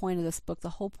whole point of this book. The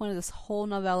whole point of this whole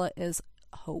novella is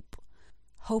hope.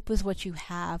 Hope is what you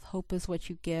have. Hope is what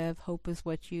you give. Hope is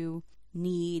what you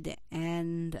need.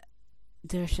 And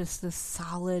there's just this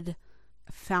solid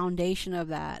foundation of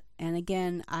that. And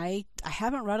again, I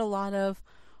haven't read a lot of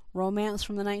romance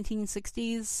from the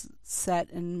 1960s set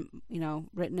in,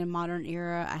 written in modern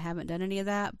era. I haven't done any of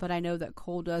that, but I know that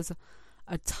Cole does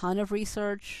a ton of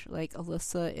research. Like,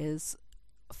 Alyssa is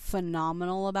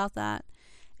phenomenal about that.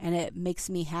 And it makes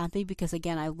me happy because,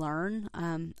 again, I learn.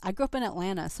 I grew up in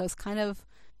Atlanta, so it's kind of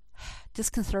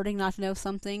disconcerting not to know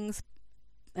some things.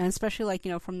 And especially,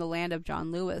 from the land of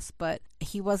John Lewis. But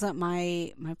he wasn't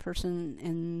my person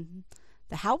in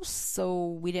the house,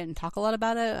 so we didn't talk a lot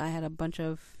about it. I had a bunch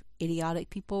of idiotic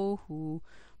people who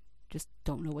just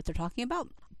don't know what they're talking about.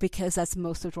 Because that's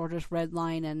most of Georgia's red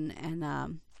line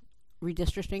and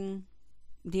redistricting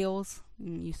deals.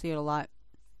 You see it a lot.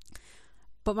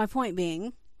 But my point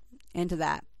being, into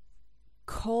that,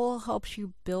 Cole helps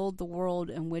you build the world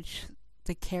in which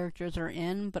the characters are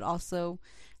in, but also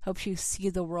helps you see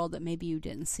the world that maybe you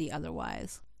didn't see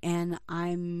otherwise. And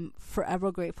I'm forever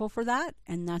grateful for that,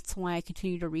 and that's why I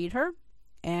continue to read her.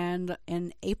 And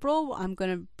in April, I'm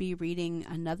going to be reading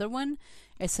another one.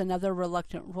 It's another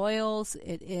Reluctant Royals.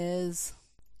 It is,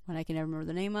 what I can never remember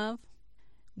the name of,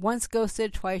 Once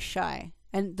Ghosted, Twice Shy.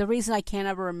 And the reason I can't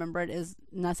ever remember it is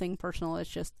nothing personal. It's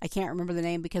just I can't remember the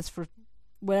name because for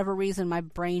whatever reason my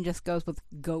brain just goes with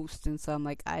ghost, and so I'm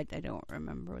like I don't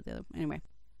remember the other. Anyway,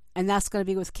 and that's going to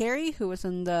be with Carrie, who was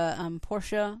in the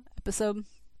Portia episode.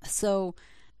 So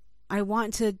I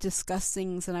want to discuss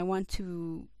things, and I want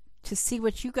to see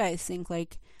what you guys think.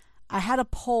 Like, I had a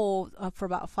poll up for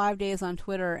about 5 days on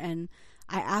Twitter, and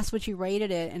I asked what you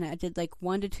rated it, and I did like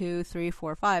 1 to 2, 3,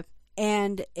 4, 5,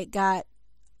 and it got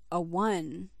a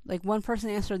 1. Like, one person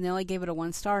answered and they only gave it a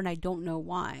 1 star, and I don't know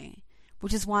why.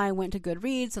 Which is why I went to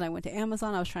Goodreads and I went to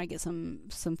Amazon. I was trying to get some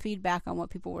feedback on what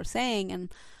people were saying,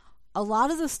 and a lot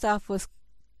of the stuff was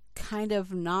kind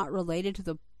of not related to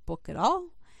the book at all,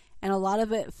 and a lot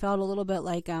of it felt a little bit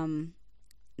like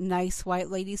nice white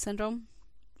lady syndrome,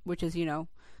 which is, you know,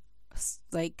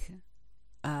 like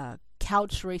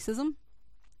couch racism.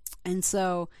 And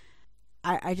so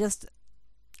I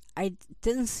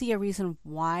didn't see a reason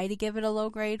why to give it a low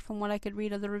grade from what I could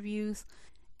read of the reviews.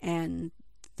 And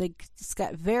it's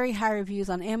got very high reviews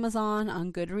on Amazon.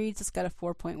 On Goodreads, it's got a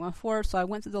 4.14. So I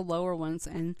went through the lower ones,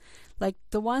 and like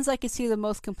the ones I could see the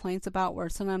most complaints about were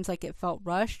sometimes like it felt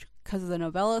rushed because of the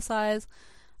novella size.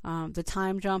 The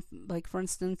time jump, like for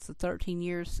instance, the 13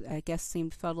 years, I guess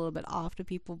felt a little bit off to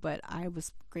people, but I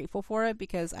was grateful for it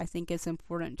because I think it's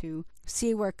important to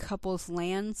see where couples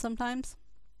land sometimes.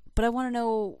 But I want to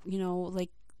know, you know,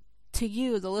 like, to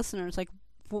you, the listeners, like,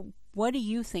 what do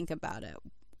you think about it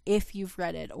if you've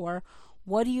read it? Or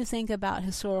what do you think about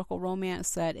historical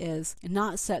romance that is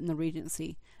not set in the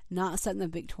Regency, not set in the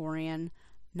Victorian,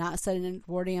 not set in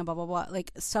Edwardian, blah, blah, blah,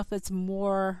 like stuff that's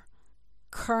more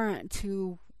current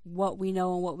to what we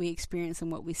know and what we experience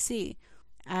and what we see?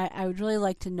 I would really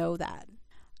like to know that.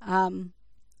 I'm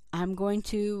going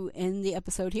to end the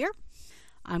episode here.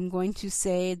 I'm going to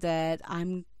say that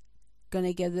I'm going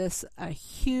to give this a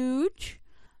huge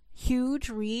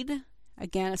read.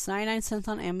 Again, it's 99 cents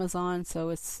on Amazon, so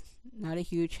it's not a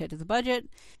huge hit to the budget.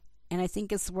 And I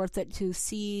think it's worth it to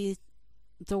see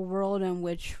the world in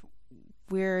which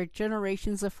we're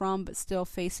generations of from, but still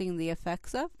facing the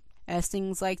effects of, as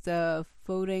things like the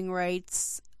Voting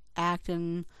Rights Act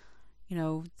and, you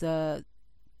know, the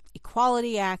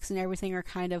Equality Acts and everything are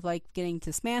kind of like getting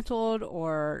dismantled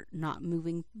or not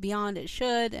moving beyond it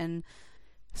should. And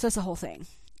so it's a whole thing.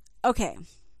 Okay.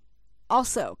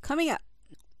 Also, coming up,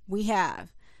 we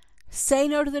have Say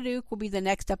No to the Duke will be the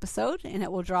next episode, and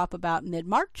it will drop about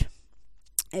mid-March.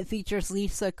 It features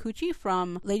Lisa Cucci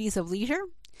from Ladies of Leisure,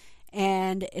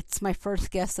 and it's my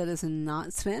first guest that is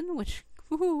not Sven, which,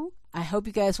 woohoo. I hope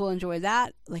you guys will enjoy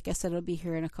that. Like I said, it'll be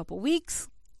here in a couple weeks.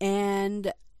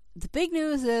 And the big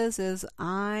news is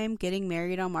I'm getting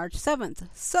married on March 7th.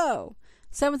 So,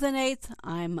 7th and 8th,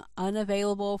 I'm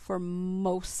unavailable for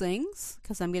most things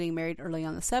because I'm getting married early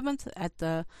on the 7th at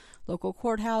the local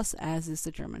courthouse, as is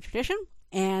the German tradition.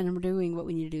 And we're doing what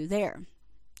we need to do there.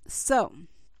 So,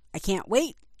 I can't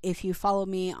wait. If you follow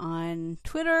me on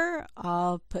Twitter,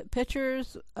 I'll put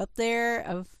pictures up there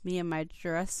of me in my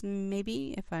dress,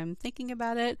 maybe, if I'm thinking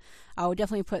about it. I will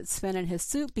definitely put Sven in his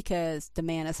suit because the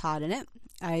man is hot in it.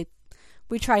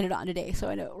 We tried it on today, so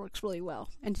I know it works really well.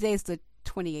 And today's the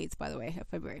 28th, by the way, of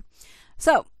February.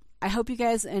 So, I hope you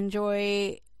guys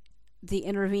enjoy the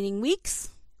intervening weeks.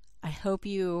 I hope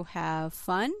you have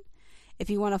fun. If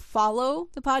you want to follow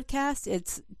the podcast,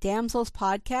 it's Damsels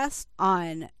Podcast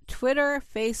on Twitter,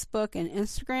 Facebook, and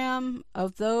Instagram.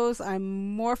 Of those,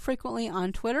 I'm more frequently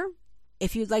on Twitter.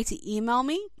 If you'd like to email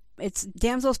me, it's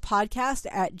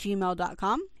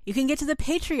damselspodcast@gmail.com. You can get to the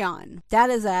Patreon. That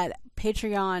is at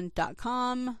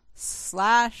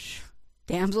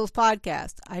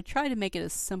patreon.com/damselspodcast. I tried to make it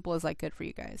as simple as I could for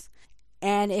you guys.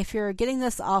 And if you're getting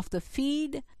this off the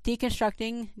feed,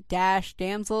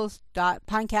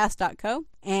 deconstructing-damsels.pinecast.co.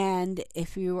 And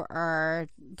if you are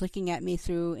looking at me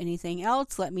through anything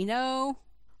else, let me know.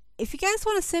 If you guys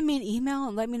want to send me an email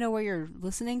and let me know where you're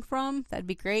listening from, that'd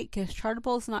be great, because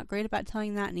Chartable is not great about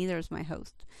telling that, neither is my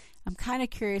host. I'm kind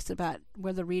of curious about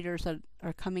where the readers are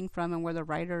coming from and where the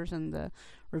writers and the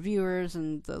reviewers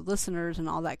and the listeners and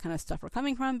all that kind of stuff are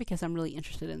coming from, because I'm really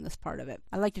interested in this part of it.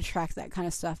 I like to track that kind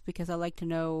of stuff because I like to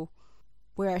know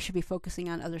where I should be focusing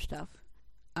on other stuff.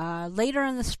 Later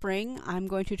in the spring, I'm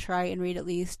going to try and read at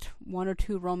least 1 or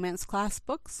 2 romance class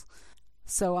books.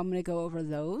 So I'm going to go over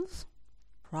those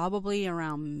probably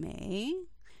around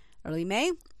early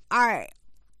May. All right.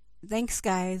 Thanks,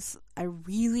 guys. I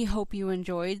really hope you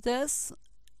enjoyed this.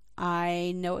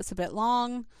 I know it's a bit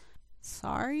long.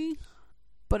 Sorry.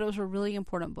 But it was a really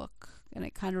important book, and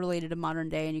it kind of related to modern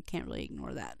day, and you can't really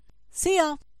ignore that. See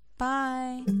ya.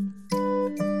 Bye.